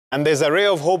And there's a ray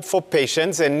of hope for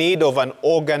patients in need of an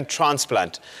organ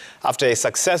transplant after a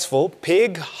successful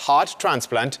pig heart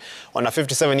transplant on a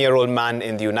 57-year-old man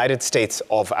in the United States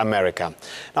of America.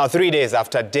 Now, 3 days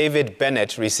after David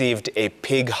Bennett received a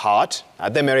pig heart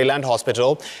at the Maryland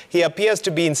hospital, he appears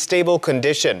to be in stable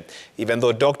condition, even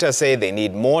though doctors say they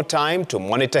need more time to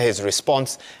monitor his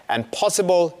response and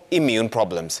possible immune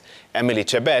problems. Emily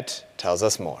Chebet tells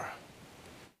us more.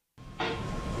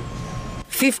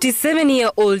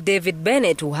 57-year-old David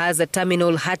Bennett, who has a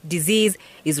terminal heart disease,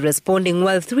 is responding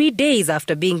well 3 days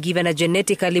after being given a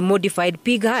genetically modified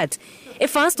pig heart, a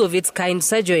first-of-its-kind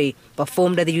surgery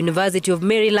performed at the University of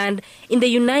Maryland in the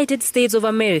United States of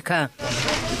America.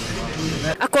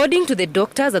 According to the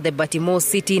doctors at the Baltimore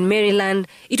City in Maryland,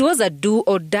 it was a do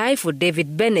or die for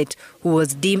David Bennett, who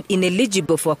was deemed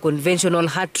ineligible for a conventional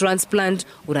heart transplant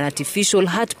or an artificial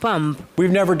heart pump. We've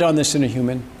never done this in a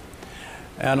human.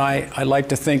 And I like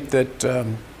to think that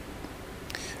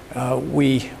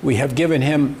we have given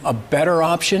him a better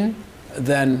option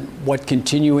than what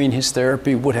continuing his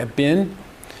therapy would have been.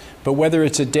 But whether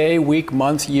it's a day, week,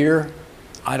 month, year,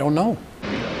 I don't know.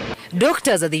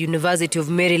 Doctors at the University of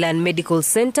Maryland Medical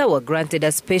Center were granted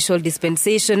a special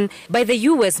dispensation by the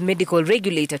U.S. medical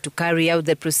regulator to carry out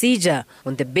the procedure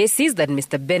on the basis that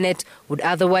Mr. Bennett would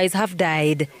otherwise have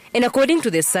died. And according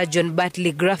to the surgeon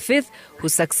Bartley Griffith, who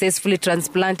successfully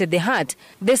transplanted the heart,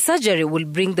 the surgery will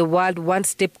bring the world one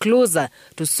step closer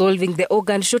to solving the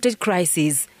organ shortage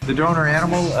crisis. The donor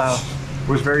animal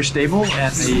was very stable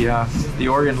and the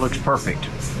organ looks perfect.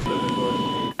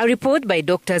 A report by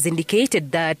doctors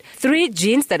indicated that 3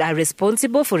 genes that are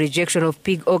responsible for rejection of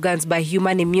pig organs by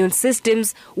human immune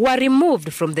systems were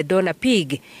removed from the donor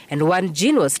pig, and 1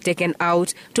 gene was taken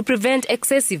out to prevent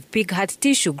excessive pig heart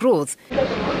tissue growth.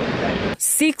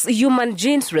 6 human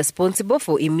genes responsible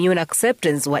for immune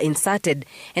acceptance were inserted,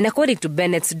 and according to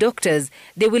Bennett's doctors,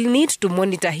 they will need to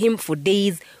monitor him for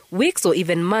days, weeks, or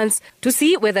even months to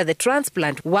see whether the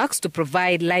transplant works to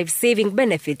provide life-saving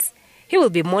benefits. He will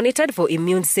be monitored for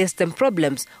immune system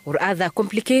problems or other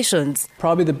complications.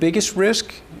 Probably the biggest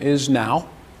risk is now.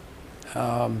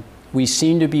 We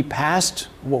seem to be past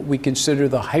what we consider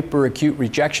the hyperacute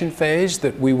rejection phase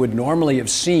that we would normally have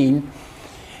seen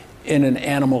in an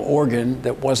animal organ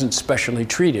that wasn't specially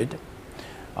treated.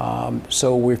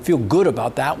 So we feel good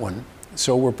about that one.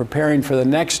 So we're preparing for the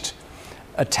next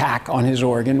attack on his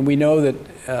organ. We know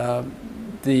that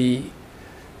the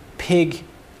pig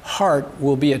heart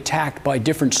will be attacked by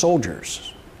different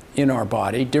soldiers in our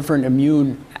body. Different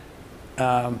immune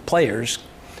players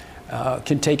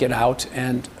can take it out,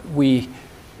 and we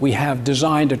have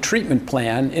designed a treatment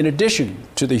plan in addition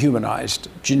to the humanized,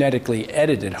 genetically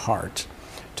edited heart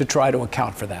to try to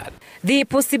account for that. The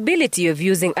possibility of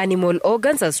using animal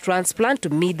organs as transplant to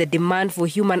meet the demand for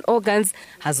human organs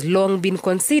has long been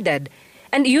considered,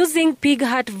 and using pig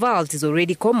heart valves is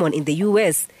already common in the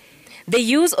U.S. The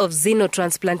use of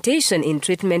xenotransplantation in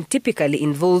treatment typically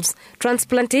involves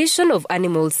transplantation of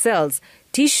animal cells,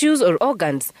 tissues, or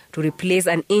organs to replace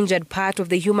an injured part of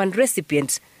the human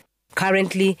recipient.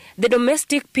 Currently, the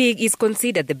domestic pig is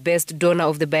considered the best donor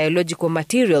of the biological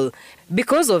material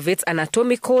because of its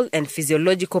anatomical and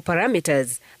physiological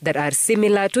parameters that are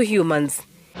similar to humans.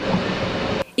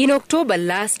 In October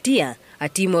last year, a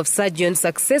team of surgeons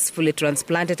successfully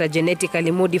transplanted a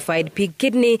genetically modified pig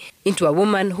kidney into a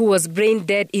woman who was brain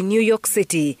dead in New York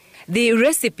City. The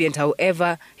recipient,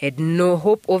 however, had no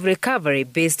hope of recovery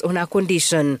based on her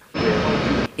condition.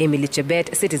 Emily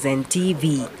Chebet, Citizen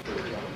TV.